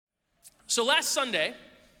So last Sunday,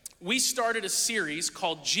 we started a series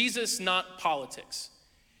called Jesus, Not Politics.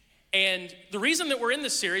 And the reason that we're in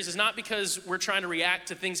this series is not because we're trying to react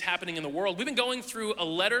to things happening in the world. We've been going through a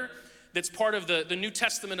letter that's part of the New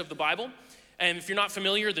Testament of the Bible. And if you're not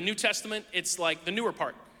familiar, the New Testament, it's like the newer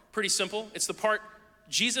part. Pretty simple. It's the part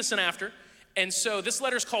Jesus and after. And so this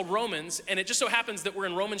letter is called Romans, and it just so happens that we're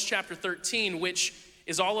in Romans chapter 13, which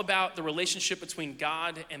is all about the relationship between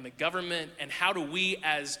God and the government, and how do we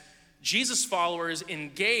as Jesus followers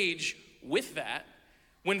engage with that,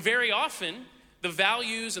 when very often the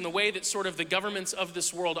values and the way that sort of the governments of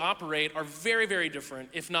this world operate are very, very different,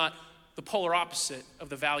 if not the polar opposite of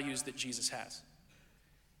the values that Jesus has.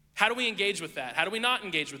 How do we engage with that? How do we not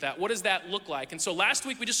engage with that? What does that look like? And so last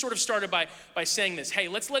week we just sort of started by saying this, hey,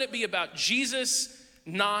 let's let it be about Jesus,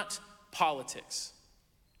 not politics.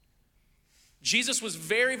 Jesus was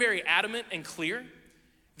very, very adamant and clear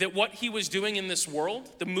that what he was doing in this world,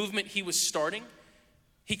 the movement he was starting,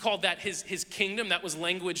 he called that his kingdom. That was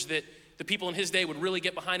language that the people in his day would really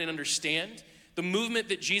get behind and understand. The movement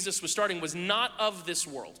that Jesus was starting was not of this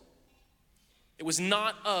world. It was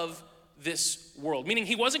not of this world, meaning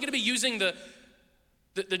he wasn't going to be using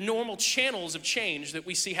the normal channels of change that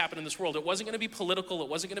we see happen in this world. It wasn't going to be political. It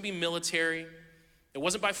wasn't going to be military. It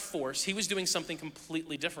wasn't by force. He was doing something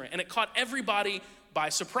completely different. And it caught everybody by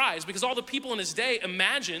surprise because all the people in his day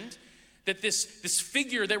imagined that this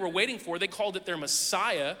figure they were waiting for, they called it their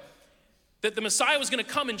Messiah, that the Messiah was going to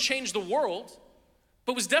come and change the world,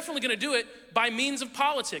 but was definitely going to do it by means of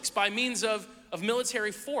politics, by means of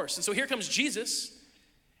military force. And so here comes Jesus,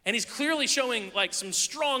 and he's clearly showing like some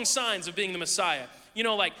strong signs of being the Messiah. You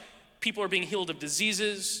know, like people are being healed of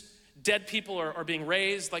diseases, dead people are being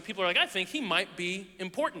raised. Like people are like, I think he might be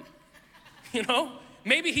important, you know?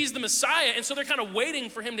 Maybe he's the Messiah, and so they're kind of waiting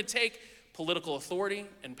for him to take political authority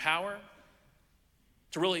and power,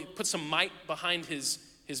 to really put some might behind his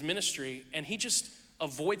ministry, and he just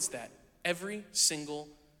avoids that every single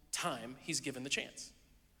time he's given the chance.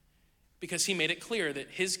 Because he made it clear that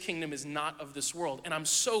his kingdom is not of this world, and I'm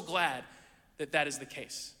so glad that that is the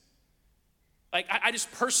case. Like, I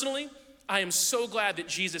just personally, I am so glad that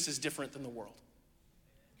Jesus is different than the world.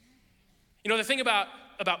 You know, the thing about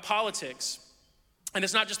politics, and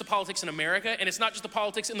it's not just the politics in America, and it's not just the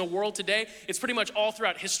politics in the world today, it's pretty much all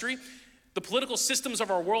throughout history. The political systems of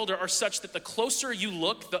our world are such that the closer you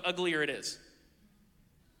look, the uglier it is.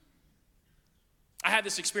 I had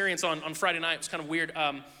this experience on Friday night. It was kind of weird.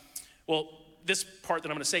 Well, this part that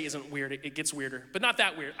I'm going to say isn't weird. It gets weirder, but not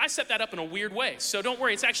that weird. I set that up in a weird way, so don't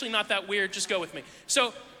worry. It's actually not that weird. Just go with me.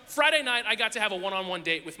 So Friday night, I got to have a one-on-one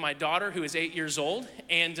date with my daughter, who is 8 years old.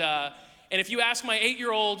 And if you ask my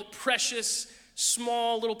 8-year-old, precious,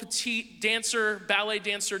 small, little petite dancer, ballet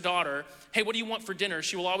dancer daughter, hey, what do you want for dinner?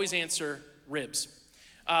 She will always answer ribs.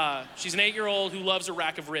 She's an 8-year-old who loves a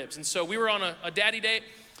rack of ribs. And so we were on a daddy date,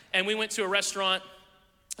 and we went to a restaurant,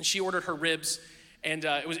 and she ordered her ribs. And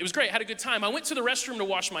it was great. I had a good time. I went to the restroom to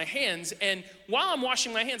wash my hands, and while I'm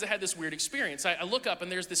washing my hands, I had this weird experience. I look up,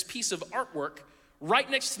 and there's this piece of artwork right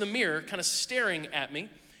next to the mirror, kind of staring at me.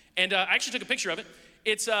 And I actually took a picture of it.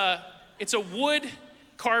 It's a wood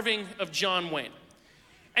carving of John Wayne.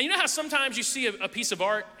 And you know how sometimes you see a piece of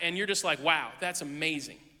art, and you're just like, wow, that's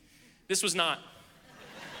amazing. This was not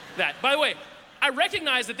that. By the way, I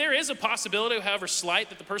recognize that there is a possibility, however slight,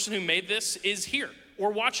 that the person who made this is here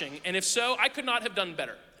or watching. And if so, I could not have done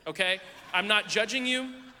better, okay? I'm not judging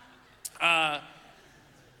you.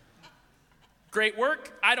 Great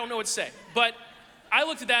work. I don't know what to say. But I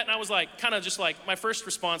looked at that and I was like, kind of just like, my first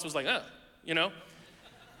response was like, you know?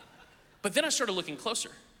 But then I started looking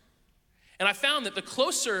closer. And I found that the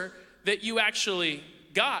closer that you actually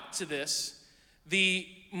got to this, the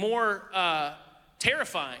more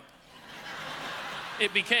terrifying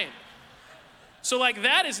it became. So like,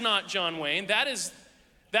 that is not John Wayne. That is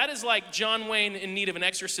like John Wayne in need of an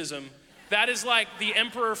exorcism. That is like the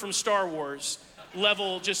Emperor from Star Wars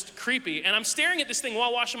level, just creepy. And I'm staring at this thing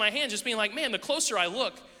while washing my hands, just being like, man, the closer I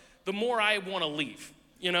look, the more I want to leave,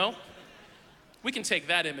 you know? We can take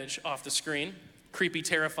that image off the screen. Creepy,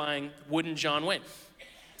 terrifying, wooden John Wayne.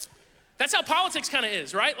 That's how politics kind of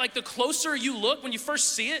is, right? Like the closer you look, when you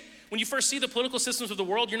first see it, when you first see the political systems of the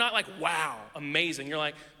world, you're not like, wow, amazing. You're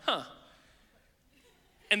like, huh.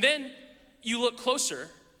 And then you look closer,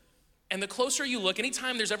 and the closer you look,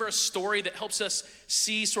 anytime there's ever a story that helps us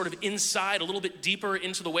see sort of inside, a little bit deeper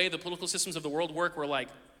into the way the political systems of the world work, we're like,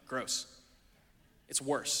 gross. It's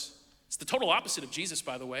worse. It's the total opposite of Jesus,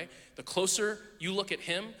 by the way. The closer you look at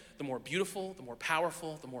him, the more beautiful, the more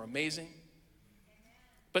powerful, the more amazing.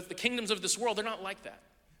 But the kingdoms of this world, they're not like that.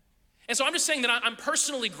 And so I'm just saying that I'm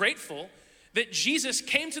personally grateful that Jesus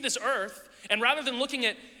came to this earth, and rather than looking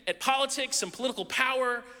at politics and political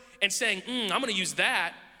power and saying, I'm gonna use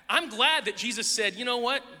that, I'm glad that Jesus said, you know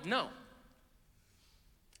what? No.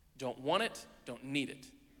 Don't want it, don't need it.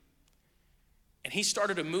 And he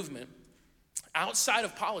started a movement outside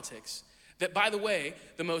of politics that, by the way,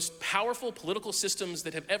 the most powerful political systems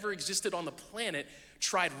that have ever existed on the planet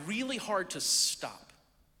tried really hard to stop,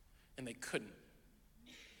 and they couldn't.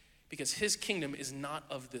 Because his kingdom is not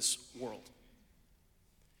of this world.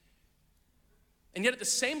 And yet at the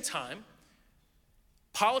same time,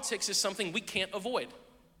 politics is something we can't avoid.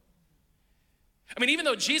 I mean, even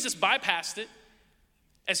though Jesus bypassed it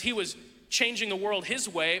as he was changing the world his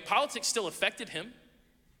way, politics still affected him.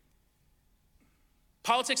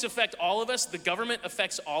 Politics affect all of us. The government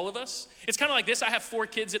affects all of us. It's kind of like this. I have 4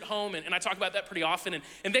 kids at home, and I talk about that pretty often,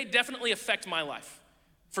 and they definitely affect my life,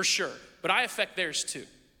 for sure. But I affect theirs too.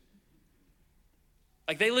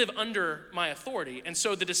 Like, they live under my authority, and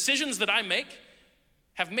so the decisions that I make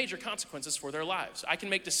have major consequences for their lives. I can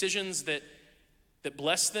make decisions that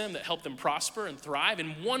bless them, that help them prosper and thrive. In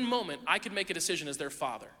one moment, I could make a decision as their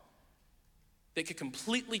father that could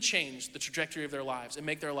completely change the trajectory of their lives and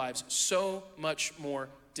make their lives so much more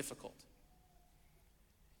difficult.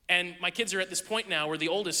 And my kids are at this point now where the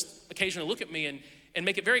oldest occasionally look at me and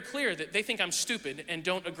make it very clear that they think I'm stupid and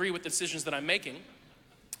don't agree with the decisions that I'm making.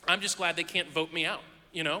 I'm just glad they can't vote me out,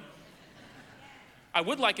 you know? I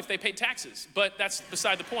would like if they paid taxes, but that's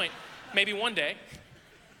beside the point. Maybe one day.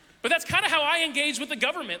 But that's kind of how I engage with the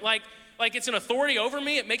government. Like it's an authority over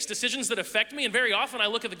me. It makes decisions that affect me. And very often I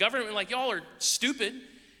look at the government and like, y'all are stupid.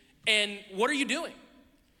 And what are you doing?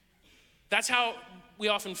 That's how we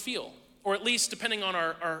often feel. Or at least depending on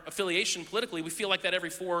our affiliation politically, we feel like that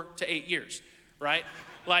every 4 to 8 years, right?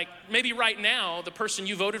 Like maybe right now, the person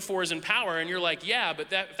you voted for is in power and you're like, yeah,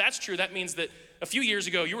 but if that's true, that means that a few years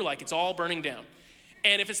ago, you were like, it's all burning down.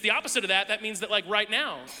 And if it's the opposite of that, that means that like right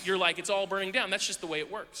now, you're like, it's all burning down. That's just the way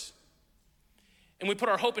it works. And we put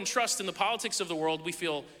our hope and trust in the politics of the world. We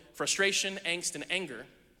feel frustration, angst, and anger.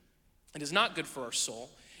 It is not good for our soul.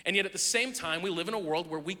 And yet at the same time, we live in a world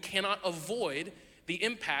where we cannot avoid the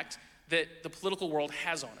impact that the political world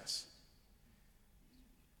has on us.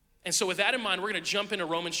 And so with that in mind, we're gonna jump into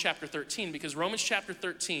Romans chapter 13, because Romans chapter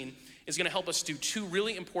 13 is gonna help us do 2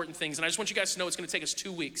 really important things. And I just want you guys to know it's gonna take us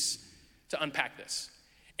 2 weeks to unpack this.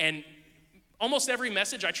 And almost every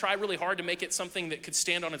message, I try really hard to make it something that could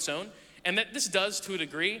stand on its own. And that this does to a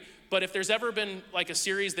degree, but if there's ever been like a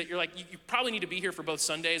series that you're like, you probably need to be here for both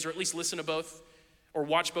Sundays, or at least listen to both, or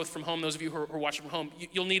watch both from home, those of you who are watching from home,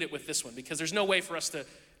 you'll need it with this one, because there's no way for us to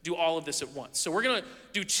do all of this at once. So we're gonna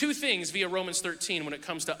do 2 things via Romans 13 when it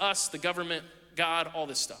comes to us, the government, God, all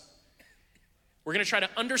this stuff. We're gonna try to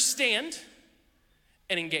understand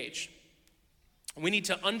and engage. We need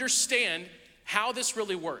to understand how this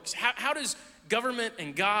really works. How does government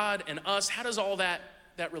and God and us, how does all that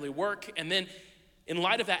really work? And then in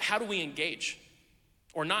light of that, how do we engage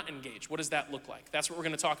or not engage? What does that look like? That's what we're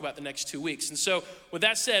gonna talk about the next 2 weeks. And so with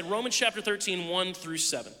that said, Romans chapter 13, 1 through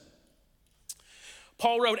 7.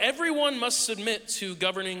 Paul wrote, everyone must submit to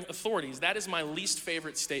governing authorities. That is my least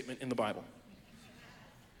favorite statement in the Bible.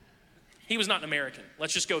 He was not an American.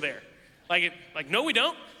 Let's just go there. Like no, we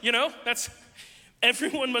don't, you know?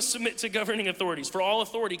 Everyone must submit to governing authorities, for all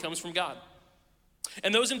authority comes from God.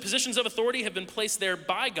 And those in positions of authority have been placed there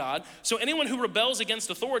by God. So anyone who rebels against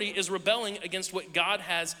authority is rebelling against what God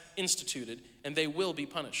has instituted, and they will be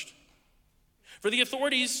punished. For the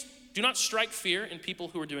authorities do not strike fear in people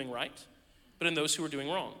who are doing right, but in those who are doing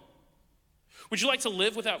wrong. Would you like to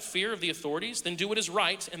live without fear of the authorities? Then do what is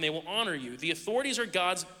right, and they will honor you. The authorities are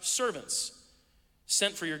God's servants,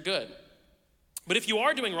 sent for your good. But if you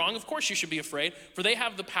are doing wrong, of course you should be afraid, for they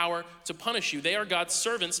have the power to punish you. They are God's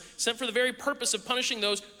servants, sent for the very purpose of punishing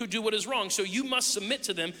those who do what is wrong. So you must submit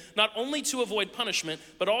to them, not only to avoid punishment,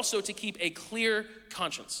 but also to keep a clear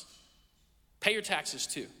conscience. Pay your taxes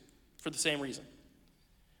too, for the same reason.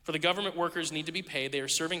 For the government workers need to be paid. They are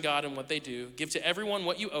serving God in what they do. Give to everyone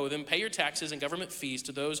what you owe them. Pay your taxes and government fees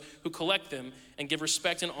to those who collect them, and give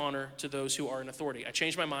respect and honor to those who are in authority. I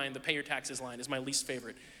changed my mind. The pay your taxes line is my least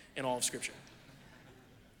favorite in all of Scripture.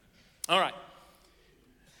 All right.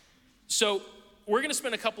 So we're going to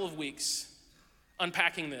spend a couple of weeks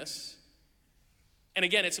unpacking this. And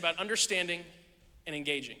again, it's about understanding and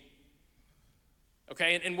engaging.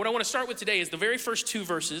 Okay? And what I want to start with today is the very first 2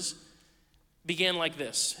 verses began like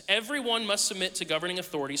this. Everyone must submit to governing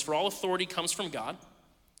authorities, for all authority comes from God.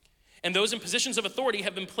 And those in positions of authority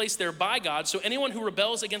have been placed there by God. So anyone who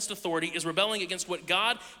rebels against authority is rebelling against what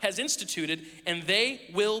God has instituted, and they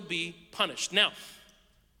will be punished. Now,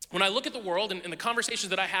 when I look at the world and the conversations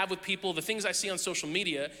that I have with people, the things I see on social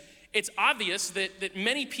media, it's obvious that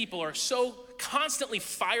many people are so constantly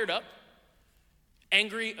fired up,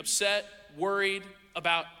 angry, upset, worried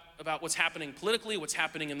about what's happening politically, what's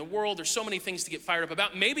happening in the world. There's so many things to get fired up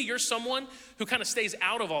about. Maybe you're someone who kind of stays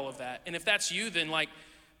out of all of that. And if that's you, then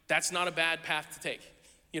that's not a bad path to take,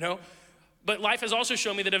 But life has also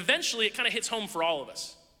shown me that eventually it kind of hits home for all of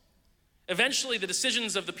us. Eventually, the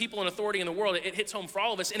decisions of the people in authority in the world, it hits home for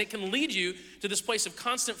all of us, and it can lead you to this place of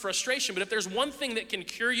constant frustration. But if there's one thing that can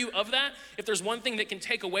cure you of that, if there's one thing that can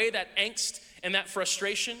take away that angst and that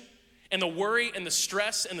frustration and the worry and the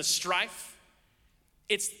stress and the strife,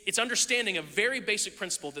 it's understanding a very basic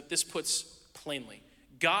principle that this puts plainly.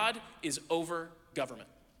 God is over government.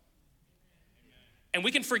 And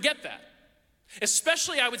we can forget that.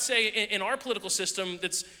 Especially, I would say, in our political system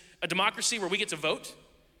that's a democracy where we get to vote.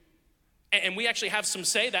 And we actually have some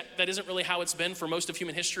say. That isn't really how it's been for most of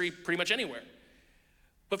human history pretty much anywhere.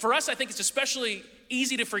 But for us, I think it's especially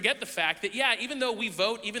easy to forget the fact that, even though we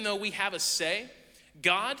vote, even though we have a say,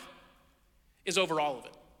 God is over all of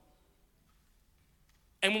it.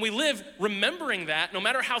 And when we live remembering that, no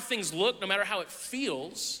matter how things look, no matter how it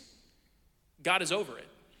feels, God is over it.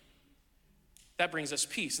 That brings us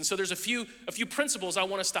peace. And so there's a few principles I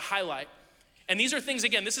want us to highlight. And these are things,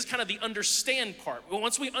 again, this is kind of the understand part. But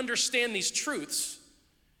once we understand these truths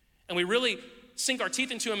and we really sink our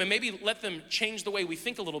teeth into them and maybe let them change the way we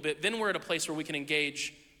think a little bit, then we're at a place where we can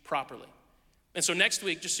engage properly. And so next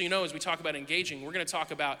week, just so you know, as we talk about engaging, we're going to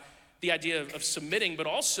talk about the idea of submitting, but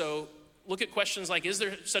also look at questions like, is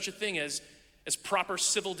there such a thing as proper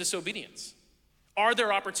civil disobedience? Are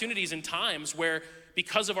there opportunities and times where,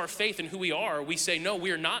 because of our faith and who we are, we say, no,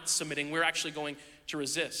 we are not submitting, we're actually going to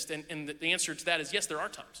resist? And the answer to that is yes, there are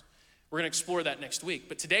times. We're going to explore that next week.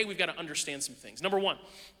 But today we've got to understand some things. Number one,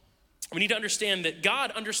 we need to understand that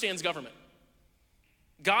God understands government.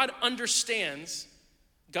 God understands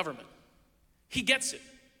government. He gets it.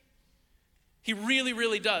 He really,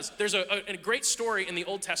 really does. There's a great story in the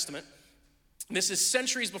Old Testament. This is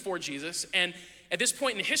centuries before Jesus. And at this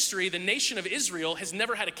point in history, the nation of Israel has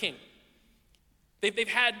never had a king. They've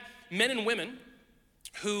had men and women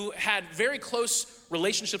who had very close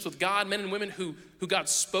relationships with God, men and women who God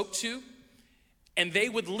spoke to, and they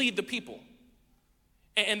would lead the people.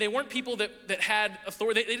 And they weren't people that had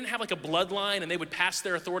authority. They didn't have like a bloodline and they would pass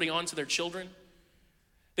their authority on to their children.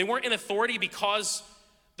 They weren't in authority because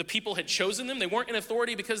the people had chosen them. They weren't in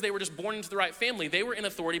authority because they were just born into the right family. They were in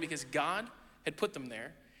authority because God had put them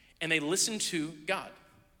there and they listened to God.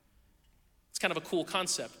 It's kind of a cool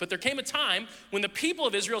concept. But there came a time when the people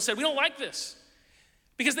of Israel said, we don't like this.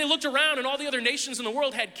 Because they looked around and all the other nations in the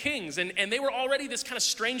world had kings, and they were already this kind of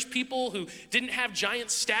strange people who didn't have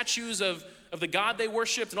giant statues of the God they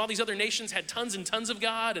worshiped, and all these other nations had tons and tons of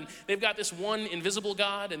God, and they've got this one invisible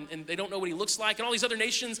God, and they don't know what he looks like, and all these other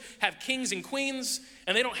nations have kings and queens,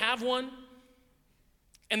 and they don't have one,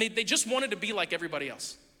 and they just wanted to be like everybody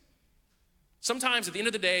else. Sometimes at the end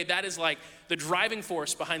of the day, that is like the driving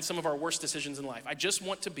force behind some of our worst decisions in life. I just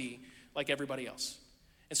want to be like everybody else.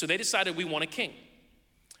 And so they decided we want a king.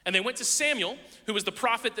 And they went to Samuel, who was the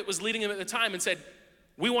prophet that was leading them at the time, and said,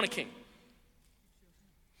 we want a king.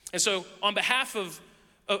 And so on behalf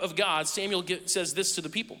of God, Samuel says this to the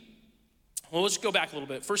people. Well, let's go back a little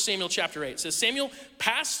bit. 1 Samuel chapter 8 says, Samuel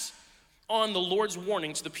passed on the Lord's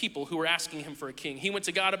warning to the people who were asking him for a king. He went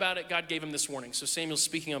to God about it. God gave him this warning. So Samuel's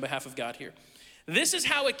speaking on behalf of God here. This is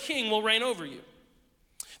how a king will reign over you.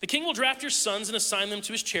 The king will draft your sons and assign them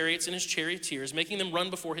to his chariots and his charioteers, making them run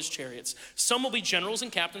before his chariots. Some will be generals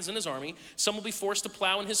and captains in his army. Some will be forced to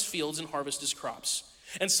plow in his fields and harvest his crops.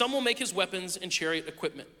 And some will make his weapons and chariot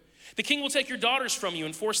equipment. The king will take your daughters from you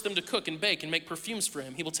and force them to cook and bake and make perfumes for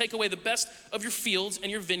him. He will take away the best of your fields and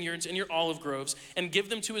your vineyards and your olive groves and give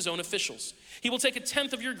them to his own officials. He will take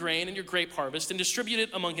 1/10 of your grain and your grape harvest and distribute it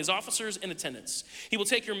among his officers and attendants. He will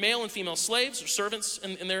take your male and female slaves or servants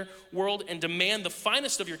in their world and demand the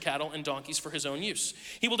finest of your cattle and donkeys for his own use.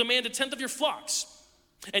 He will demand 1/10 of your flocks,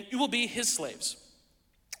 and you will be his slaves.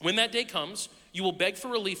 When that day comes, you will beg for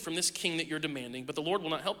relief from this king that you're demanding, but the Lord will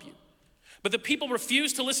not help you. But the people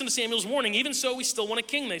refused to listen to Samuel's warning. Even so, we still want a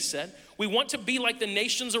king, they said. We want to be like the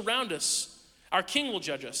nations around us. Our king will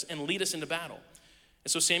judge us and lead us into battle.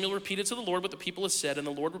 And so Samuel repeated to the Lord what the people had said, and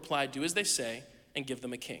the Lord replied, do as they say and give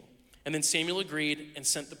them a king. And then Samuel agreed and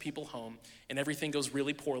sent the people home, and everything goes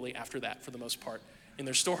really poorly after that for the most part in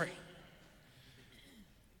their story.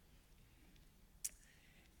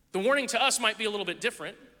 The warning to us might be a little bit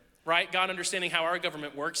different. Right? God understanding how our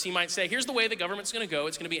government works, he might say, here's the way the government's going to go.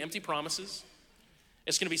 It's going to be empty promises.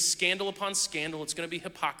 It's going to be scandal upon scandal. It's going to be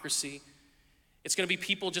hypocrisy. It's going to be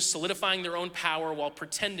people just solidifying their own power while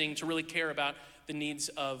pretending to really care about the needs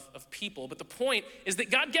of people. But the point is that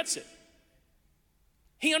God gets it.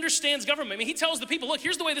 He understands government. I mean, he tells the people, look,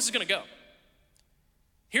 here's the way this is going to go.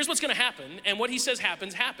 Here's what's going to happen, and what he says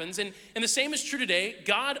happens. And the same is true today.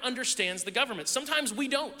 God understands the government. Sometimes we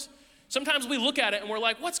don't. Sometimes we look at it and we're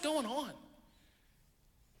like, what's going on?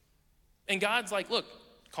 And God's like, look,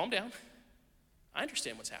 calm down. I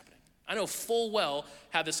understand what's happening. I know full well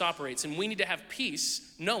how this operates, and we need to have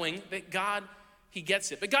peace knowing that God, he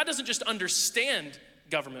gets it. But God doesn't just understand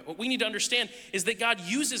government. What we need to understand is that God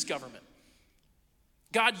uses government.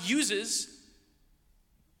 God uses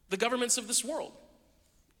the governments of this world.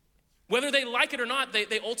 Whether they like it or not,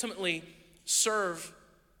 they ultimately serve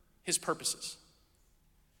his purposes.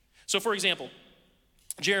 So for example,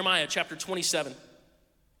 Jeremiah chapter 27,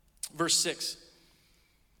 verse 6.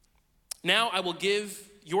 Now I will give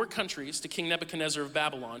your countries to King Nebuchadnezzar of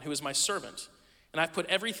Babylon, who is my servant, and I've put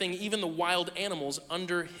everything, even the wild animals,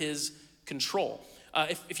 under his control.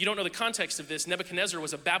 If you don't know the context of this, Nebuchadnezzar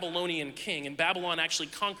was a Babylonian king, and Babylon actually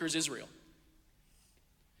conquers Israel.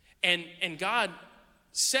 And God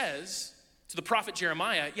says to the prophet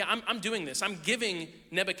Jeremiah, yeah, I'm doing this. I'm giving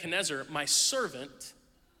Nebuchadnezzar, my servant,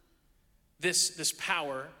 this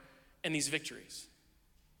power and these victories.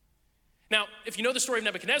 Now, if you know the story of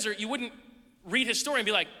Nebuchadnezzar, you wouldn't read his story and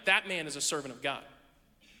be like, that man is a servant of God.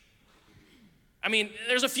 I mean,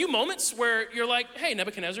 there's a few moments where you're like, hey,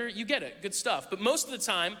 Nebuchadnezzar, you get it, good stuff. But most of the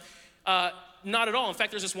time, not at all. In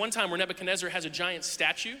fact, there's this one time where Nebuchadnezzar has a giant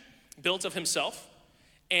statue built of himself,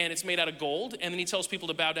 and it's made out of gold, and then he tells people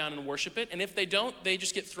to bow down and worship it, and if they don't, they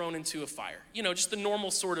just get thrown into a fire. You know, just the normal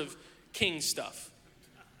sort of king stuff.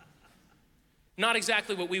 Not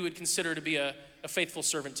exactly what we would consider to be a faithful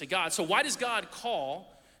servant to God. So why does God call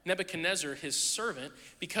Nebuchadnezzar his servant?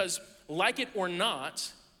 Because like it or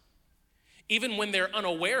not, even when they're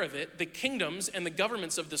unaware of it, the kingdoms and the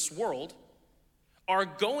governments of this world are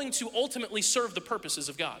going to ultimately serve the purposes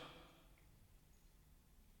of God.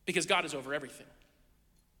 Because God is over everything.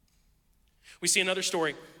 We see another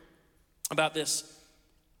story about this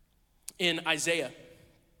in Isaiah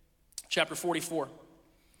chapter 44.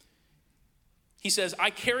 He says, I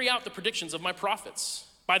carry out the predictions of my prophets.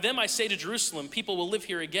 By them I say to Jerusalem, people will live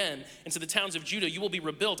here again, and to the towns of Judah, you will be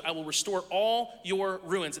rebuilt. I will restore all your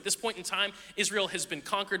ruins. At this point in time, Israel has been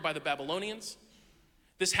conquered by the Babylonians.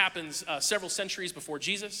 This happens several centuries before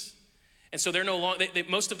Jesus. And so they're no longer,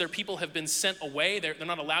 most of their people have been sent away. They're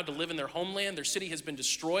not allowed to live in their homeland. Their city has been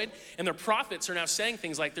destroyed. And their prophets are now saying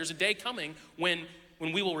things like, there's a day coming when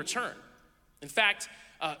we will return. In fact,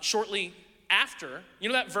 shortly after, you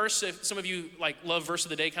know that verse, if some of you like love verse of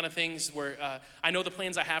the day kind of things, where I know the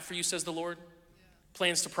plans I have for you, says the Lord.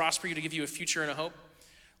 Plans to prosper you, to give you a future and a hope.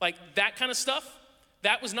 Like that kind of stuff,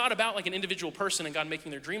 that was not about like an individual person and God making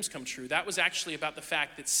their dreams come true. That was actually about the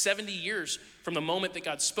fact that 70 years from the moment that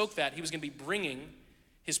God spoke that, he was going to be bringing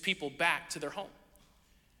his people back to their home.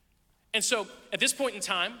 And so at this point in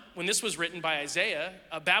time, when this was written by Isaiah,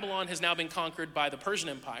 Babylon has now been conquered by the Persian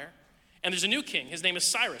Empire. And there's a new king. His name is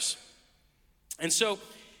Cyrus. And so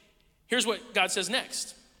here's what God says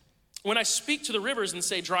next. When I speak to the rivers and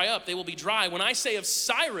say, dry up, they will be dry. When I say of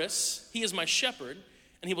Cyrus, he is my shepherd,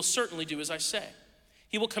 and he will certainly do as I say.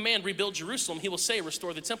 He will command, rebuild Jerusalem. He will say,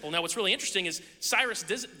 restore the temple. Now, what's really interesting is Cyrus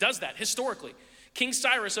does that historically. King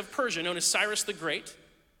Cyrus of Persia, known as Cyrus the Great,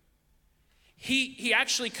 he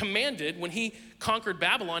actually commanded, when he conquered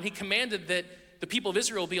Babylon, he commanded that the people of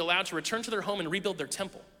Israel be allowed to return to their home and rebuild their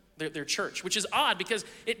temple, their church, which is odd because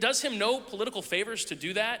it does him no political favors to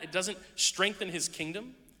do that. It doesn't strengthen his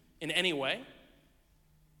kingdom in any way.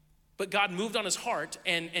 But God moved on his heart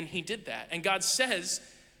and he did that. And God says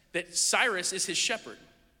that Cyrus is his shepherd.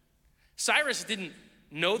 Cyrus didn't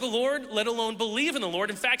know the Lord, let alone believe in the Lord.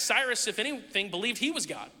 In fact, Cyrus, if anything, believed he was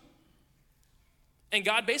God. And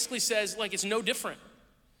God basically says, like, it's no different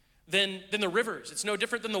than the rivers. It's no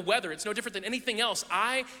different than the weather. It's no different than anything else.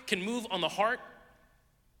 I can move on the heart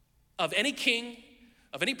of any king,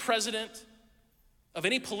 of any president, of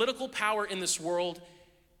any political power in this world.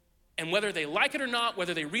 And whether they like it or not,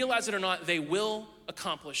 whether they realize it or not, they will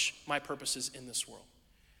accomplish my purposes in this world.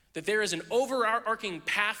 That there is an overarching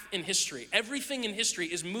path in history. Everything in history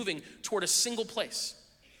is moving toward a single place.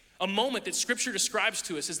 A moment that Scripture describes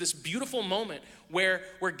to us is this beautiful moment where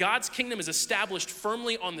God's kingdom is established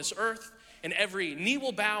firmly on this earth, and every knee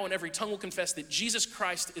will bow and every tongue will confess that Jesus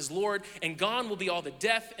Christ is Lord, and gone will be all the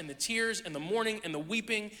death and the tears and the mourning and the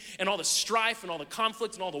weeping and all the strife and all the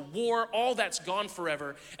conflict and all the war. All that's gone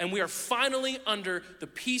forever, and we are finally under the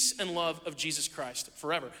peace and love of Jesus Christ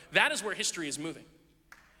forever. That is where history is moving.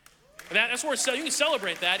 That's where you can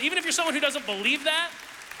celebrate that. Even if you're someone who doesn't believe that,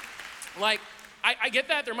 like, I get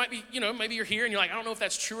that. There might be, maybe you're here and you're like, I don't know if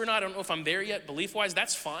that's true or not. I don't know if I'm there yet, belief-wise.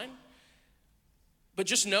 That's fine. But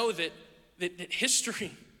just know that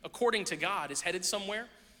history, according to God, is headed somewhere.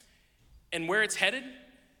 And where it's headed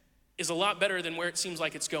is a lot better than where it seems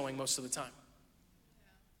like it's going most of the time.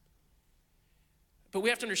 But we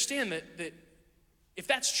have to understand that if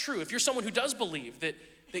that's true, if you're someone who does believe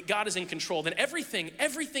that God is in control, then everything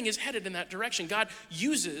is headed in that direction. God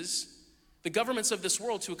uses the governments of this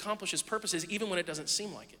world to accomplish his purposes even when it doesn't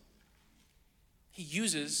seem like it. He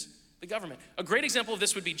uses the government. A great example of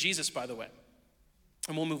this would be Jesus, by the way.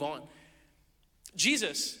 And we'll move on.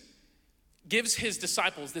 Jesus gives his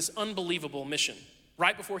disciples this unbelievable mission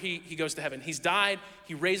right before he goes to heaven. He's died,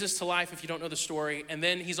 he raises to life if you don't know the story, and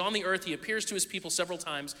then he's on the earth, he appears to his people several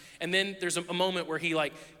times, and then there's a moment where he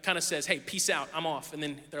kind of says, hey, peace out, I'm off. And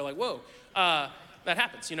then they're like, whoa, that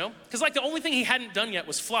happens, Because the only thing he hadn't done yet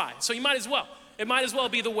was fly. So you might as well. It might as well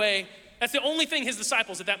be the way. That's the only thing his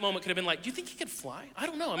disciples at that moment could have been like, do you think he could fly? I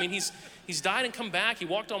don't know. I mean, he's died and come back. He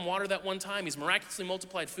walked on water that one time. He's miraculously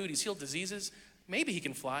multiplied food. He's healed diseases. Maybe he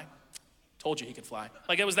can fly. Told you he could fly.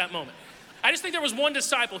 It was that moment. I just think there was one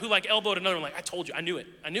disciple who elbowed another one I told you, I knew it.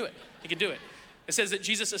 He could do it. It says that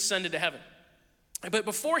Jesus ascended to heaven. But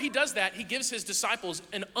before he does that, he gives his disciples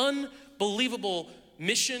an unbelievable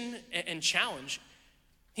mission and challenge.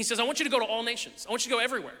 He says, I want you to go to all nations. I want you to go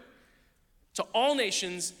everywhere. To all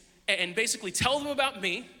nations and basically tell them about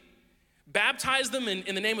me, baptize them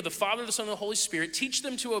in the name of the Father, the Son, and the Holy Spirit, teach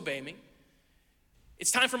them to obey me. It's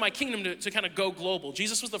time for my kingdom to kind of go global.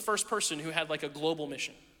 Jesus was the first person who had a global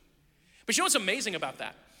mission. But you know what's amazing about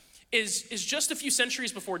that is just a few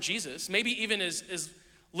centuries before Jesus, maybe even as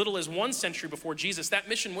little as 1 century before Jesus, that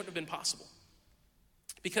mission wouldn't have been possible.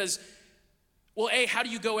 Because, well, how do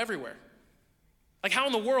you go everywhere? How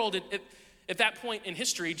in the world at that point in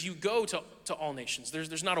history do you go to all nations?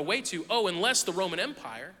 There's not a way to, unless the Roman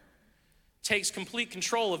Empire takes complete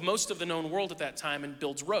control of most of the known world at that time and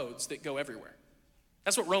builds roads that go everywhere.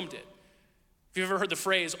 That's what Rome did. If you've ever heard the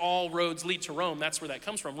phrase, all roads lead to Rome, that's where that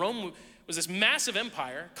comes from. Rome was this massive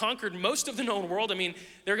empire, conquered most of the known world. I mean,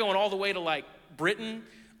 they're going all the way to Britain,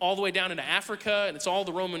 all the way down into Africa, and it's all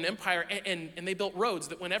the Roman Empire, and they built roads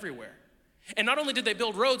that went everywhere. And not only did they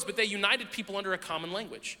build roads, but they united people under a common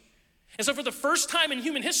language. And so for the first time in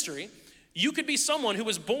human history, you could be someone who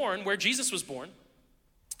was born where Jesus was born,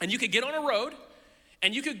 and you could get on a road,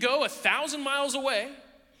 and you could go 1,000 miles away,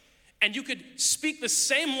 and you could speak the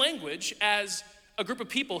same language as a group of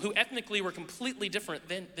people who ethnically were completely different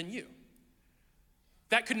than you.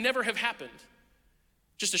 That could never have happened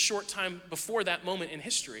just a short time before that moment in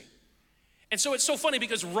history. And so it's so funny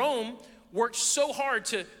because Rome worked so hard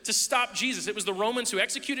to stop Jesus. It was the Romans who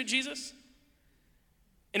executed Jesus.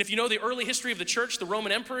 And if you know the early history of the church, the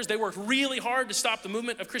Roman emperors, they worked really hard to stop the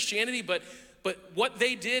movement of Christianity, but what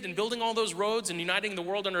they did in building all those roads and uniting the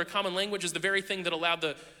world under a common language is the very thing that allowed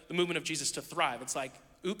the movement of Jesus to thrive. It's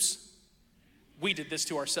oops, we did this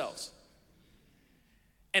to ourselves.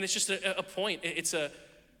 And it's just a point. It's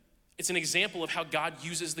an example of how God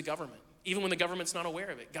uses the government. Even when the government's not aware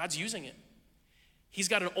of it, God's using it. He's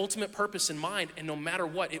got an ultimate purpose in mind, and no matter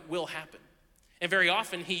what, it will happen. And very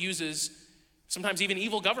often he uses, sometimes even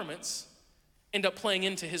evil governments end up playing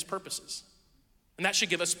into his purposes. And that should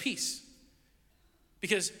give us peace.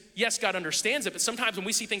 Because yes, God understands it, but sometimes when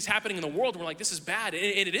we see things happening in the world, we're like, this is bad, and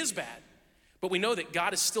it is bad. But we know that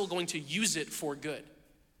God is still going to use it for good,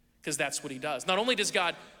 because that's what he does. Not only does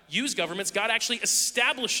God use governments, God actually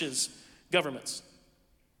establishes governments.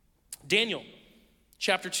 Daniel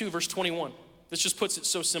chapter 2, verse 21. This just puts it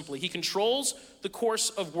so simply. He controls the course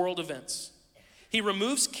of world events. He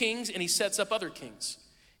removes kings and he sets up other kings.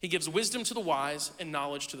 He gives wisdom to the wise and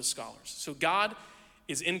knowledge to the scholars. So God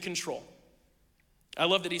is in control. I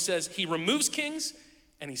love that he says he removes kings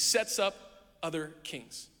and he sets up other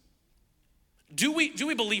kings. Do we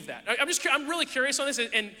believe that? I'm really curious on this,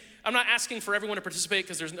 and I'm not asking for everyone to participate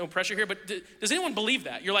because there's no pressure here, but does anyone believe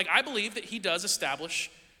that? You're like, I believe that he does establish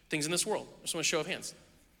things in this world. I just want to show of hands.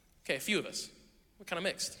 Okay, a few of us. We're kind of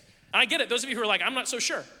mixed. And I get it. Those of you who are like, I'm not so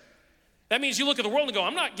sure. That means you look at the world and go,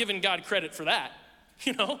 I'm not giving God credit for that,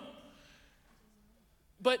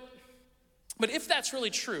 But if that's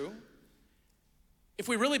really true, if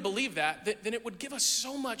we really believe that, then it would give us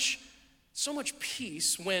so much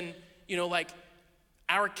peace when,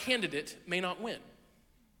 our candidate may not win.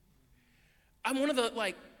 I'm one of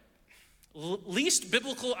the least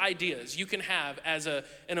biblical ideas you can have as an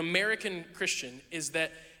American Christian is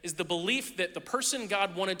the belief that the person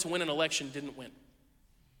God wanted to win an election didn't win.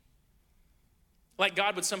 Like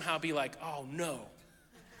God would somehow be like, oh no,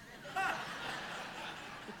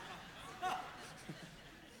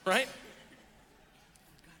 Right?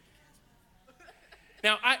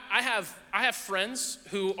 Now, I have friends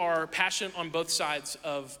who are passionate on both sides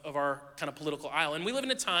of our kind of political aisle. And we live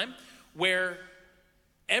in a time where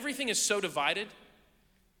everything is so divided.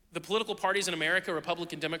 The political parties in America,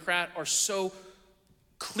 Republican, Democrat, are so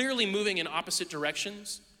clearly moving in opposite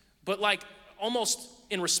directions, but like almost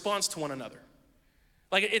in response to one another.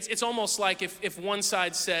 Like it's almost like if one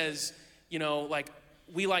side says, you know, like,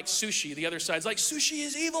 we like sushi, the other side's like, sushi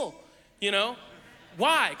is evil, you know?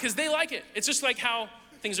 Why? Because they like it. It's just like how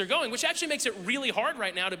things are going, which actually makes it really hard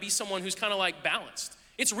right now to be someone who's kind of like balanced.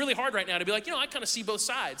 It's really hard right now to be like, you know, I kind of see both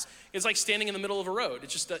sides. It's like standing in the middle of a road.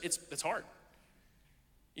 It's just, it's hard.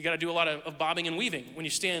 You got to do a lot of bobbing and weaving when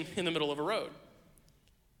you stand in the middle of a road.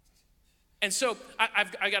 And so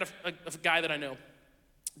I got a guy that I know,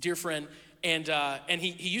 dear friend, and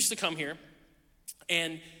he used to come here,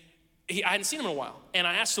 and I hadn't seen him in a while, and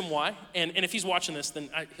I asked him why, and if he's watching this, then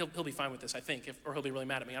he'll be fine with this, I think, or he'll be really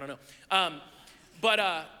mad at me, I don't know. But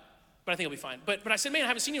I think he'll be fine. But I said, man, I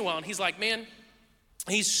haven't seen you in a while, and he's like, man,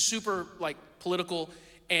 he's super like political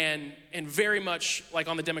and very much like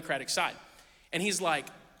on the Democratic side. And he's like,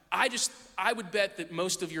 I would bet that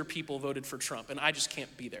most of your people voted for Trump, and I just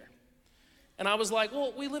can't be there. And I was like,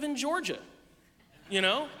 well, we live in Georgia, you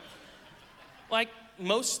know? Like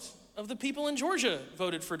most of the people in Georgia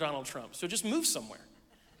voted for Donald Trump, so just move somewhere.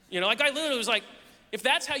 You know, like I literally was like, if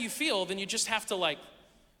that's how you feel, then you just have to like,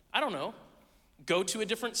 I don't know, go to a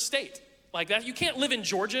different state. Like that, you can't live in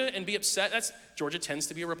Georgia and be upset. Georgia tends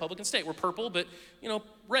to be a Republican state. We're purple, but you know,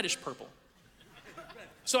 reddish purple.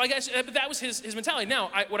 So I guess, but that was his mentality.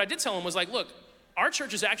 Now, what I did tell him was like, look, our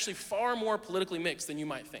church is actually far more politically mixed than you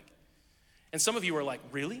might think. And some of you are like,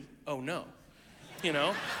 really? Oh no, you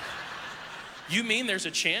know? You mean there's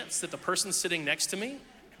a chance that the person sitting next to me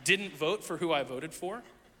didn't vote for who I voted for?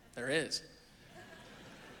 There is.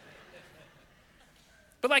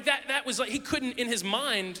 But like that was like, he couldn't in his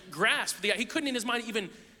mind grasp, he couldn't in his mind even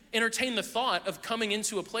entertain the thought of coming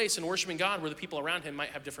into a place and worshiping God where the people around him might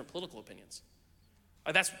have different political opinions.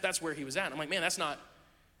 That's where he was at. I'm like, man, that's not,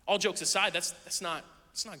 all jokes aside, that's not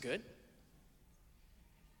good.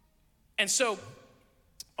 And so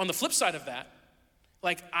on the flip side of that,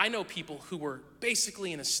 like I know people who were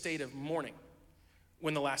basically in a state of mourning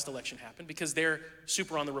when the last election happened because they're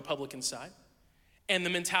super on the Republican side. And the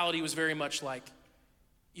mentality was very much like,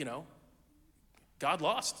 you know, God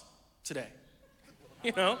lost today.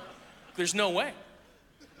 You know, there's no way.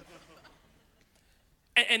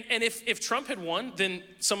 And if Trump had won, then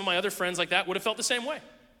some of my other friends like that would have felt the same way.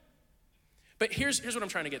 But here's what I'm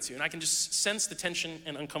trying to get to, and I can just sense the tension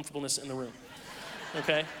and uncomfortableness in the room,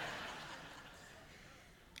 okay?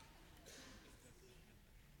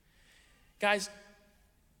 Guys,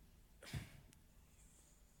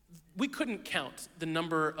 we couldn't count the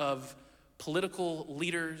number of political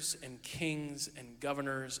leaders and kings and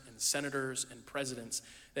governors and senators and presidents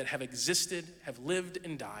that have existed, have lived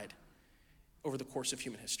and died over the course of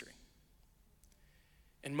human history.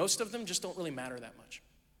 And most of them just don't really matter that much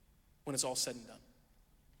when it's all said and done.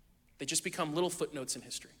 They just become little footnotes in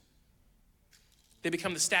history. They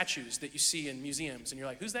become the statues that you see in museums and you're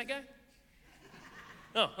like, who's that guy?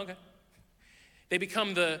 Oh, okay. They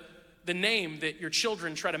become the name that your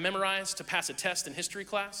children try to memorize to pass a test in history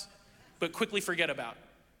class, but quickly forget about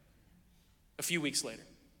a few weeks later.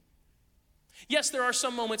 Yes, there are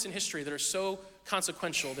some moments in history that are so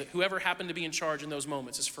consequential that whoever happened to be in charge in those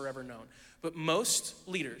moments is forever known. But most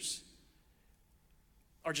leaders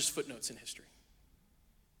are just footnotes in history.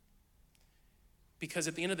 Because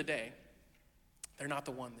at the end of the day, they're not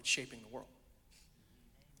the one that's shaping the world.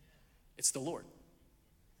 It's the Lord.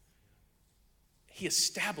 He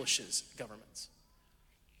establishes governments.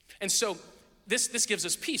 And so this gives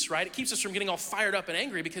us peace, right? It keeps us from getting all fired up and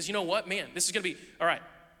angry because you know what, man, this is gonna be, all right,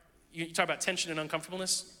 you talk about tension and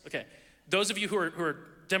uncomfortableness? Okay, those of you who are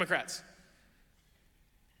Democrats,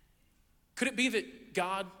 could it be that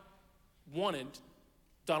God wanted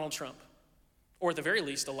Donald Trump, or at the very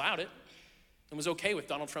least allowed it, and was okay with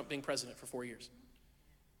Donald Trump being president for 4 years?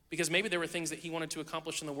 Because maybe there were things that he wanted to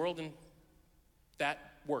accomplish in the world and that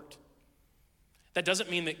worked. That doesn't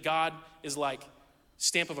mean that God is like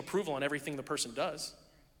stamp of approval on everything the person does.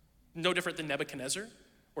 No different than Nebuchadnezzar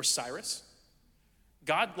or Cyrus.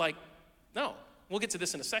 God no, we'll get to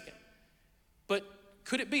this in a second. But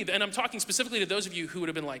could it be, and I'm talking specifically to those of you who would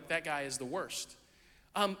have been like, that guy is the worst.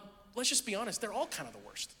 Let's just be honest, they're all kind of the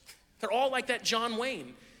worst. They're all like that John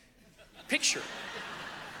Wayne picture.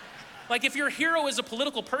 Like if your hero is a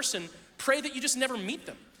political person, pray that you just never meet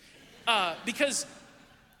them. Because,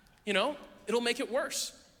 you know, it'll make it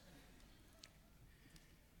worse.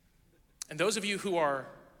 And those of you who are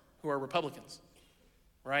Republicans,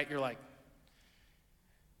 right? You're like,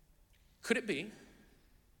 could it be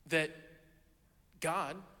that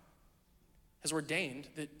God has ordained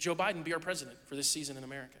that Joe Biden be our president for this season in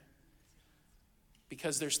America?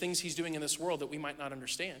 Because there's things he's doing in this world that we might not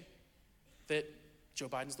understand, that Joe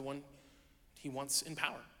Biden's the one he wants in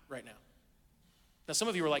power right now. Now, some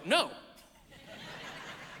of you are like, no.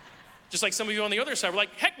 Just like some of you on the other side were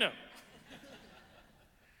like, heck no.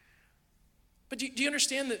 But do you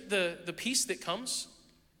understand the peace that comes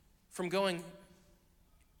from going,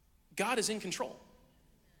 God is in control?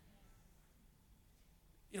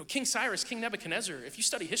 You know, King Cyrus, King Nebuchadnezzar, if you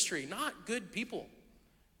study history, not good people.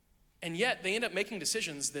 And yet they end up making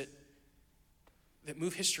decisions that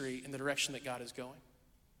move history in the direction that God is going.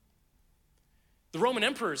 The Roman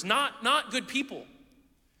emperors, not good people.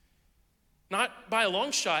 Not by a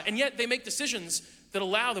long shot. And yet they make decisions that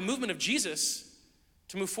allow the movement of Jesus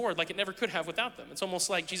to move forward like it never could have without them. It's almost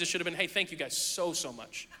like Jesus should have been, hey, thank you guys so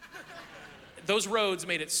much. Those roads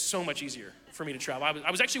made it so much easier for me to travel.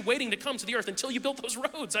 I was actually waiting to come to the earth until you built those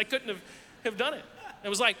roads. I couldn't have done it. It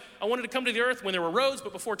was like, I wanted to come to the earth when there were roads,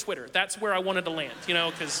 but before Twitter. That's where I wanted to land, you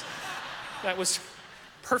know, because that was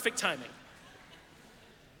perfect timing.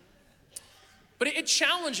 But it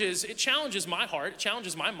challenges my heart, it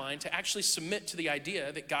challenges my mind to actually submit to the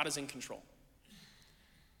idea that God is in control.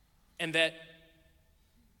 And that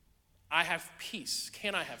I have peace.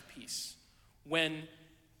 Can I have peace when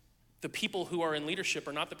the people who are in leadership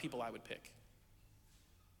are not the people I would pick?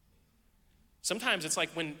 Sometimes it's like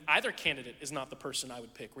when either candidate is not the person I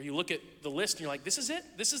would pick, where you look at the list and you're like, this is it?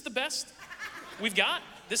 This is the best we've got?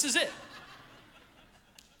 This is it?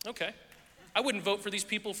 Okay. I wouldn't vote for these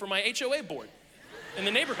people for my HOA board in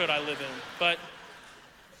the neighborhood I live in, but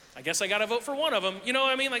I guess I gotta vote for one of them. You know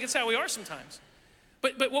what I mean? Like, it's how we are sometimes.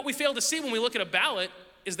 But what we fail to see when we look at a ballot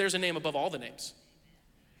is there's a name above all the names.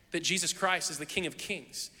 That Jesus Christ is the King of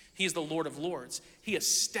Kings. He is the Lord of Lords. He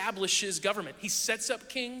establishes government. He sets up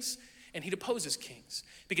kings and he deposes kings.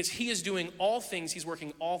 Because he is doing all things, he's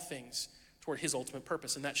working all things toward his ultimate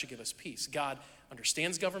purpose, and that should give us peace. God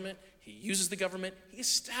understands government, he uses the government, he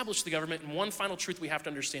established the government, and one final truth we have to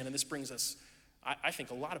understand, and this brings us, I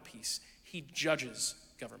think, a lot of peace. He judges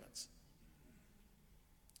governments.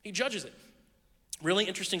 He judges it. Really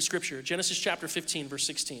interesting scripture, Genesis chapter 15, verse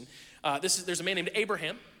 16. There's a man named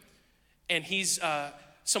Abraham, and he's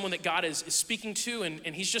someone that God is speaking to,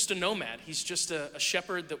 and he's just a nomad. He's just a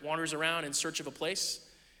shepherd that wanders around in search of a place.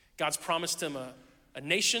 God's promised him a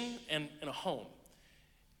nation and a home.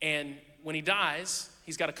 And when he dies,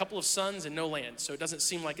 he's got a couple of sons and no land, so it doesn't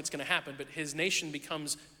seem like it's gonna happen, but his nation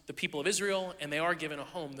becomes the people of Israel, and they are given a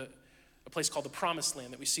home, a place called the Promised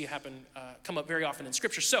Land that we see come up very often in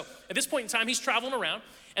Scripture. So at this point in time, he's traveling around,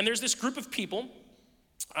 and there's this group of people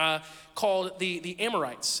called the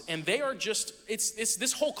Amorites, and they are just,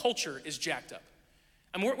 this whole culture is jacked up.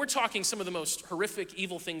 I mean, we're talking some of the most horrific,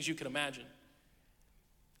 evil things you can imagine.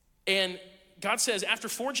 And God says, after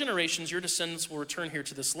 4 generations, your descendants will return here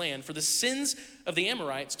to this land, for the sins of the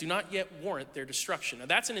Amorites do not yet warrant their destruction. Now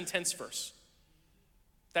that's an intense verse.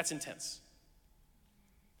 That's intense.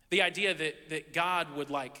 The idea that God would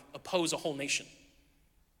oppose a whole nation,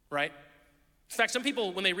 right? In fact, some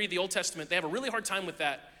people, when they read the Old Testament, they have a really hard time with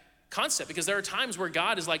that concept, because there are times where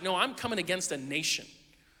God is like, no, I'm coming against a nation.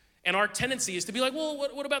 And our tendency is to be like, well,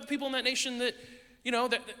 what about the people in that nation that,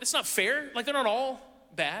 that's not fair. Like, they're not all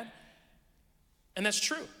bad. And that's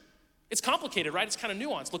true. It's complicated, right? It's kind of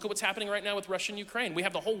nuanced. Look at what's happening right now with Russia and Ukraine. We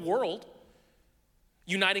have the whole world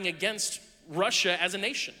uniting against Russia as a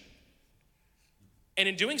nation. And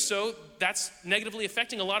in doing so, that's negatively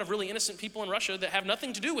affecting a lot of really innocent people in Russia that have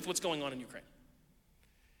nothing to do with what's going on in Ukraine.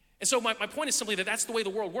 And so my point is simply that that's the way the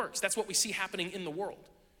world works. That's what we see happening in the world.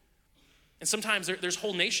 And sometimes there's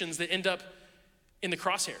whole nations that end up in the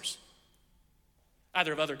crosshairs,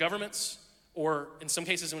 either of other governments or, in some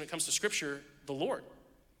cases when it comes to Scripture, the Lord.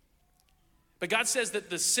 But God says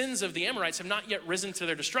that the sins of the Amorites have not yet risen to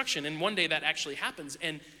their destruction, and one day that actually happens.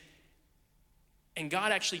 And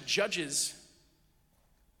God actually judges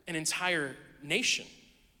an entire nation.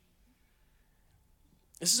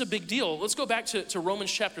 This is a big deal. Let's go back to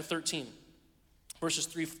Romans chapter 13, verses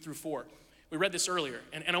 3 through 4. We read this earlier.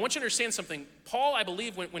 And I want you to understand something. Paul, I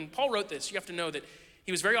believe, when Paul wrote this, you have to know that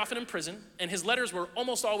he was very often in prison, and his letters were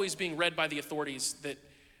almost always being read by the authorities that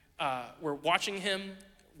were watching him.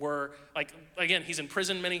 Again, he's in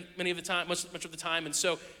prison many of the time, much of the time. And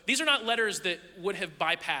so these are not letters that would have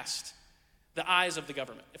bypassed the eyes of the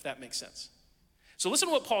government, if that makes sense. So listen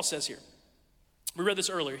to what Paul says here. We read this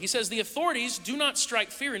earlier. He says, the authorities do not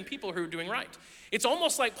strike fear in people who are doing right. It's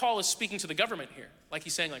almost like Paul is speaking to the government here. Like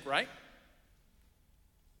he's saying, right?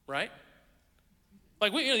 right?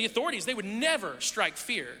 Like, the authorities, they would never strike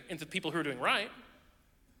fear into people who are doing right,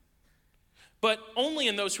 but only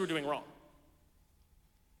in those who are doing wrong.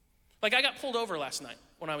 Like, I got pulled over last night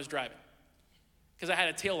when I was driving because I had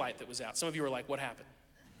a tail light that was out. Some of you were like, what happened?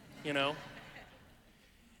 You know?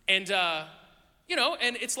 And,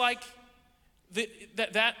 and it's like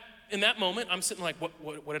that in that moment, I'm sitting like,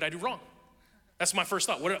 what did I do wrong? That's my first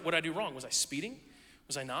thought. What did I do wrong? Was I speeding?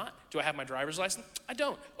 Was I not? Do I have my driver's license? I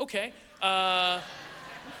don't. Okay.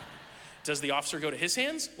 Does the officer go to his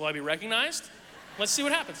hands? Will I be recognized? Let's see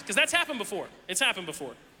what happens. Because that's happened before. It's happened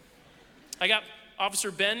before. I got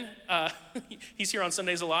Officer Ben, he's here on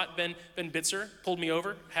Sundays a lot. Ben Bitzer pulled me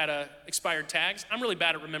over, had expired tags. I'm really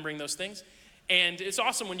bad at remembering those things. And it's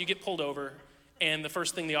awesome when you get pulled over and the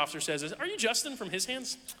first thing the officer says is, are you Justin from his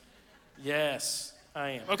hands? Yes, I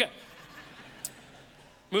am. Okay.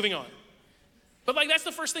 Moving on. But like, that's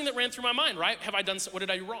the first thing that ran through my mind, right? What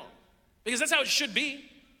did I do wrong? Because that's how it should be.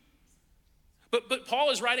 But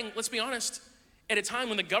Paul is writing, let's be honest, at a time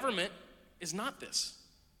when the government is not this.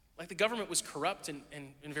 Like, the government was corrupt and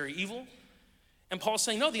very evil. And Paul's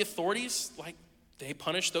saying, no, the authorities, like, they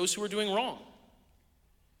punish those who are doing wrong.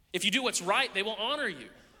 If you do what's right, they will honor you,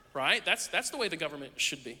 right? That's the way the government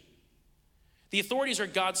should be. The authorities are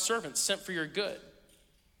God's servants sent for your good.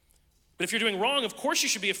 But if you're doing wrong, of course you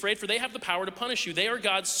should be afraid, for they have the power to punish you. They are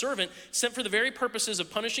God's servant sent for the very purposes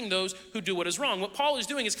of punishing those who do what is wrong. What Paul is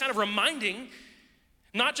doing is kind of reminding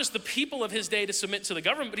not just the people of his day to submit to the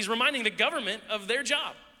government, but he's reminding the government of their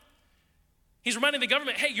job. He's reminding the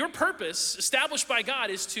government, hey, your purpose established by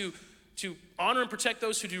God is to honor and protect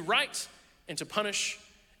those who do right and to punish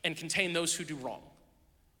and contain those who do wrong,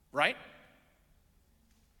 right?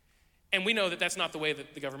 And we know that that's not the way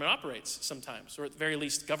that the government operates sometimes, or at the very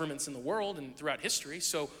least governments in the world and throughout history.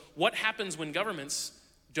 So what happens when governments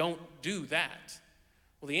don't do that?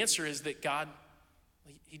 Well, the answer is that God,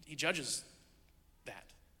 he judges that.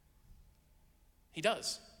 He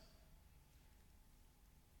does.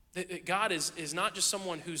 That God is not just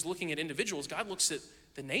someone who's looking at individuals. God looks at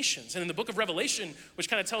the nations. And in the book of Revelation, which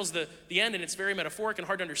kind of tells the end, and it's very metaphoric and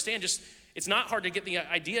hard to understand, it's not hard to get the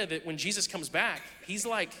idea that when Jesus comes back, he's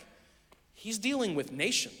dealing with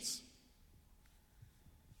nations.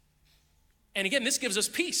 And again, this gives us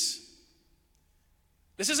peace.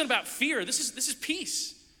 This isn't about fear. This is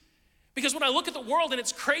peace. Because when I look at the world and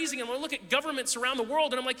it's crazy, and when I look at governments around the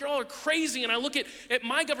world and I'm like, you're all crazy, and I look at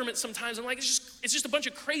my government sometimes, I'm like, it's just a bunch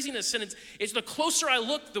of craziness, and it's the closer I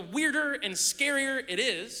look, the weirder and scarier it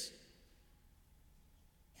is.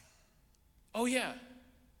 Oh yeah.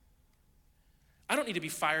 I don't need to be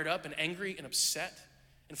fired up and angry and upset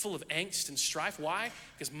and full of angst and strife. Why?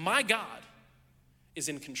 Because my God is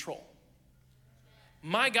in control.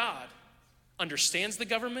 My God understands the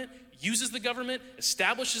government, uses the government,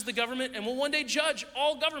 establishes the government, and will one day judge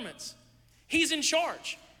all governments. He's in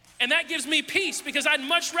charge. And that gives me peace, because I'd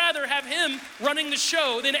much rather have him running the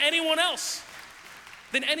show than anyone else.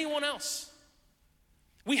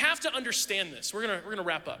 We have to understand this. We're gonna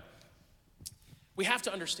wrap up. We have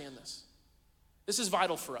to understand this. This is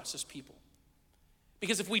vital for us as people.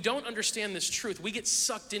 Because if we don't understand this truth, we get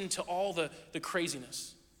sucked into all the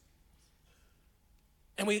craziness.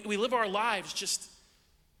 And we live our lives just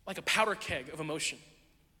like a powder keg of emotion.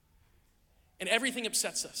 And everything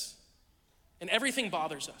upsets us. And everything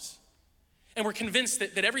bothers us. And we're convinced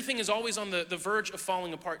that everything is always on the verge of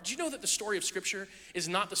falling apart. Do you know that the story of Scripture is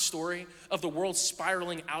not the story of the world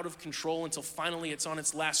spiraling out of control until finally it's on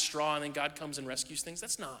its last straw and then God comes and rescues things?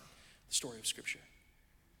 That's not the story of Scripture.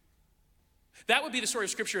 That would be the story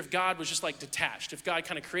of Scripture if God was just like detached. If God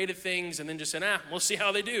kind of created things and then just said, we'll see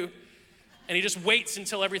how they do. And he just waits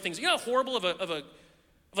until everything's, you know how horrible of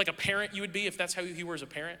a parent you would be if that's how you were as a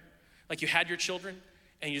parent? Like, you had your children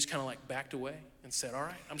and you just kind of like backed away and said, all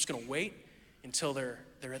right, I'm just gonna wait until they're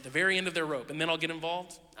at the very end of their rope and then I'll get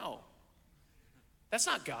involved. No, that's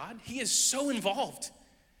not God. He is so involved.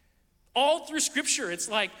 All through Scripture, it's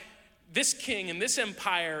like this king and this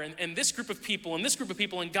empire and this group of people and this group of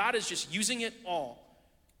people, and God is just using it all.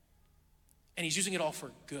 And he's using it all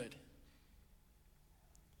for good.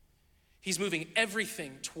 He's moving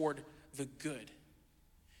everything toward the good.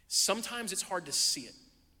 Sometimes it's hard to see it.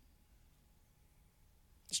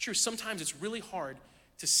 It's true, sometimes it's really hard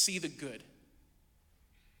to see the good.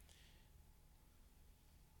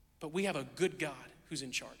 But we have a good God who's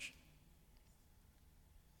in charge.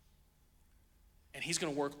 And he's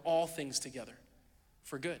gonna work all things together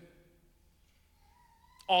for good.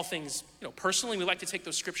 All things, personally, we like to take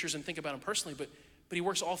those scriptures and think about them personally, but he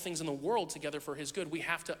works all things in the world together for his good. We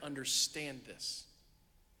have to understand this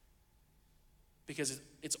because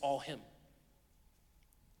it's all him.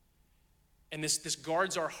 And this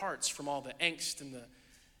guards our hearts from all the angst and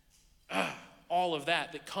all of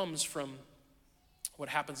that comes from what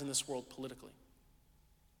happens in this world politically.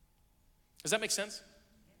 Does that make sense?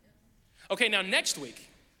 Okay, now next week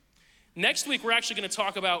we're actually going to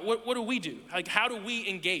talk about what do we do? Like, how do we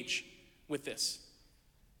engage with this?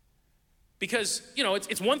 Because,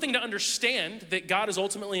 it's one thing to understand that God is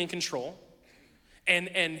ultimately in control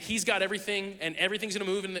and he's got everything and everything's going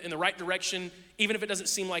to move in the right direction, even if it doesn't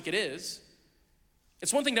seem like it is.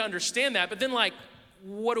 It's one thing to understand that, but then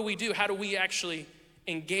what do we do? How do we actually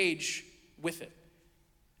engage with it?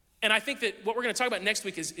 And I think that what we're going to talk about next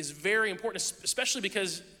week is very important, especially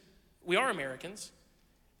because we are Americans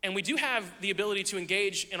and we do have the ability to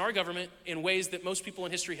engage in our government in ways that most people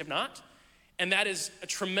in history have not. And that is a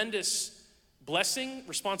tremendous blessing,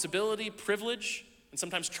 responsibility, privilege, and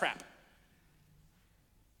sometimes trap.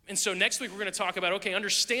 And so next week we're going to talk about, okay,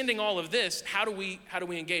 understanding all of this, how do we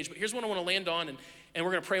engage? But here's what I want to land on, and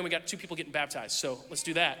we're going to pray, and we got 2 people getting baptized, so let's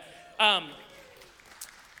do that. I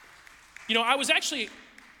was actually,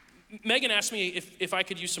 Megan asked me if I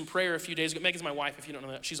could use some prayer a few days ago. Megan's my wife, if you don't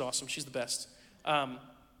know that. She's awesome. She's the best.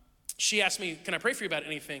 She asked me, can I pray for you about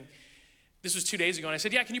anything? This was 2 days ago, and I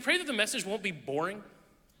said, yeah, can you pray that the message won't be boring?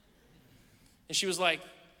 And she was like,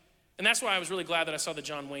 and that's why I was really glad that I saw the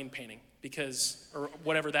John Wayne painting, or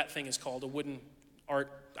whatever that thing is called, a wooden art,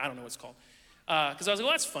 I don't know what it's called. Because I was like,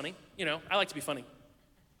 well, that's funny. I like to be funny.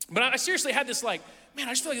 But I seriously had this man, I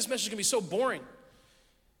just feel like this message is going to be so boring.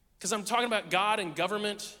 Because I'm talking about God and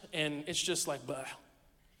government, and it's just like, blah,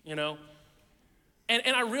 And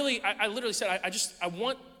I literally said, I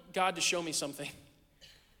want God to show me something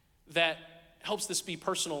that helps this be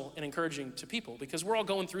personal and encouraging to people, because we're all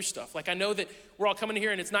going through stuff. I know that we're all coming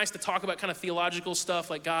here and it's nice to talk about kind of theological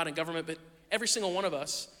stuff like God and government, but every single one of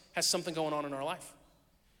us has something going on in our life.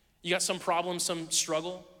 You got some problem, some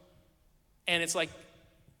struggle, and it's like,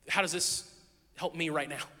 how does this help me right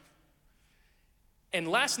now? And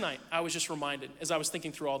last night, I was just reminded, as I was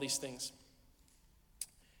thinking through all these things,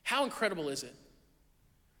 how incredible is it?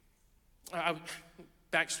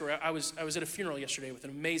 Backstory, I was at a funeral yesterday with an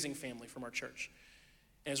amazing family from our church.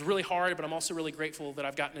 And it was really hard, but I'm also really grateful that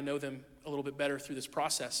I've gotten to know them a little bit better through this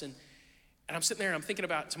process. And I'm sitting there and I'm thinking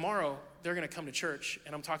about tomorrow, they're going to come to church,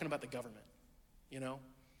 and I'm talking about the government,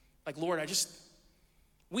 Lord,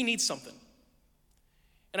 we need something.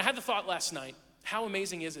 And I had the thought last night, how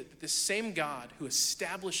amazing is it that this same God who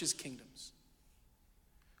establishes kingdoms,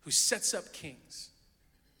 who sets up kings,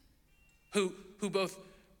 who both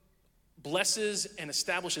blesses and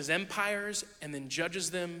establishes empires and then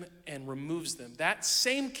judges them and removes them. That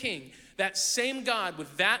same king, that same God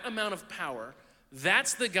with that amount of power,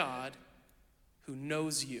 that's the God who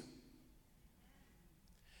knows you.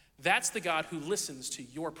 That's the God who listens to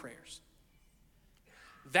your prayers.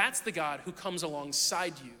 That's the God who comes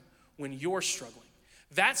alongside you when you're struggling.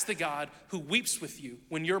 That's the God who weeps with you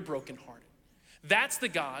when you're brokenhearted. That's the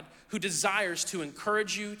God who desires to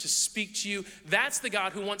encourage you, to speak to you. That's the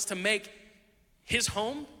God who wants to make his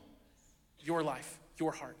home your life,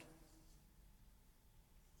 your heart.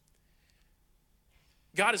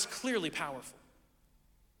 God is clearly powerful.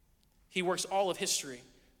 He works all of history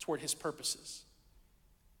toward his purposes.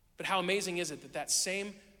 But how amazing is it that that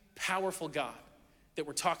same powerful God that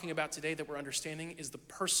we're talking about today, that we're understanding, is the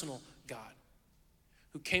personal God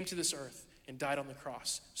who came to this earth and died on the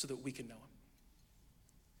cross so that we can know him.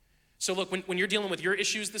 So look, when you're dealing with your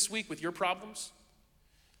issues this week, with your problems,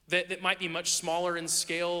 that might be much smaller in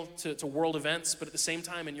scale to world events, but at the same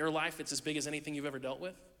time in your life, it's as big as anything you've ever dealt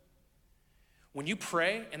with. When you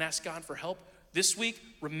pray and ask God for help this week,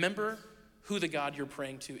 remember who the God you're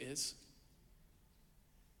praying to is.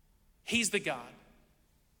 He's the God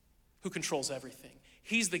who controls everything.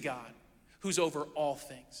 He's the God who's over all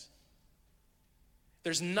things.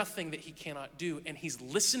 There's nothing that he cannot do, and he's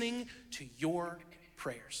listening to your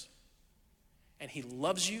prayers. And he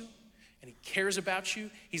loves you, and he cares about you.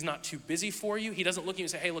 He's not too busy for you. He doesn't look at you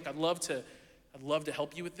and say, hey, look, I'd love to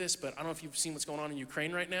help you with this, but I don't know if you've seen what's going on in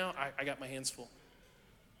Ukraine right now. I got my hands full.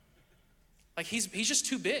 Like, he's just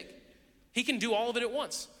too big. He can do all of it at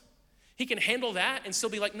once. He can handle that and still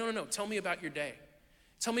be like, no, tell me about your day.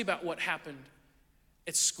 Tell me about what happened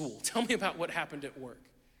at school. Tell me about what happened at work.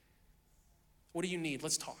 What do you need?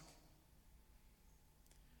 Let's talk.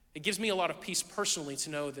 It gives me a lot of peace personally to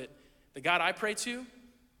know that the God I pray to,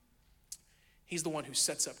 he's the one who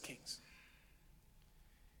sets up kings.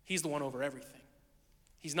 He's the one over everything.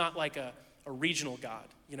 He's not like a regional God,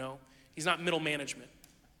 you know? He's not middle management.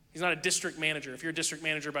 He's not a district manager. If you're a district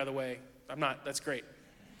manager, by the way, I'm not. That's great.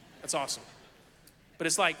 That's awesome. But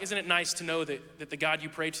it's like, isn't it nice to know that the God you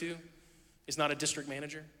pray to is not a district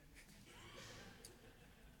manager?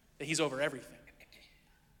 that he's over everything.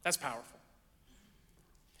 That's powerful.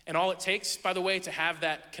 And all it takes, by the way, to have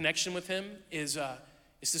that connection with him is to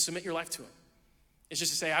submit your life to him. It's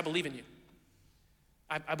just to say, I believe in you.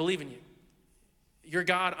 I believe in you. You're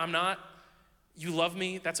God, I'm not. You love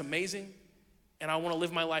me, that's amazing. And I want to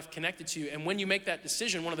live my life connected to you. And when you make that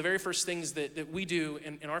decision, one of the very first things that we do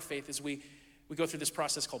in our faith is we go through this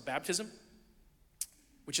process called baptism,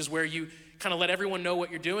 which is where you kind of let everyone know what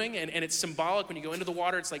you're doing. And it's symbolic. When you go into the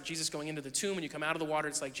water, it's like Jesus going into the tomb. When you come out of the water,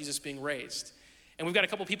 it's like Jesus being raised. And we've got a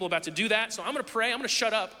couple people about to do that. So I'm going to pray. I'm going to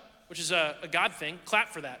shut up, which is a God thing. Clap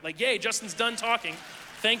for that. Like, yay, Justin's done talking.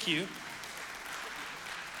 Thank you.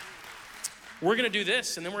 We're going to do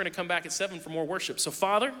this, and then we're going to come back at 7 for more worship. So,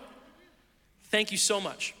 Father, thank you so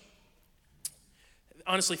much.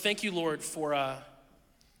 Honestly, thank you, Lord, for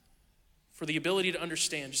the ability to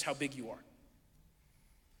understand just how big you are.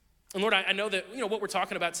 And Lord, I know that what we're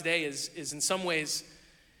talking about today is in some ways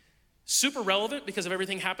super relevant because of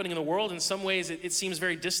everything happening in the world. In some ways, it seems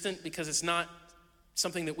very distant because it's not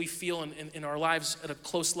something that we feel in our lives at a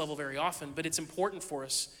close level very often. But it's important for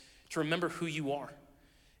us to remember who you are.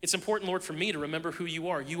 It's important, Lord, for me to remember who you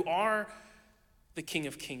are. You are the King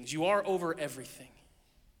of Kings. You are over everything.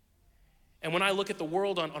 And when I look at the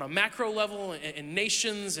world on a macro level and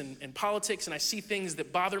nations and politics, and I see things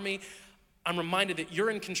that bother me, I'm reminded that you're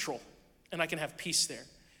in control and I can have peace there.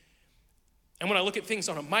 And when I look at things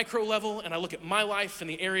on a micro level and I look at my life and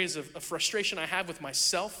the areas of frustration I have with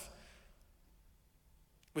myself,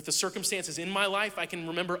 with the circumstances in my life, I can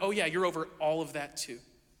remember, oh yeah, you're over all of that too.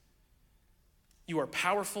 You are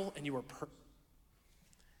powerful and you are perfect.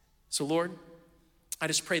 So Lord, I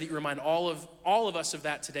just pray that you remind all of us of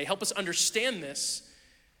that today. Help us understand this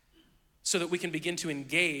so that we can begin to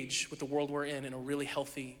engage with the world we're in a really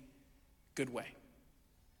healthy, good way.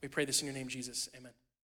 We pray this in your name, Jesus. Amen.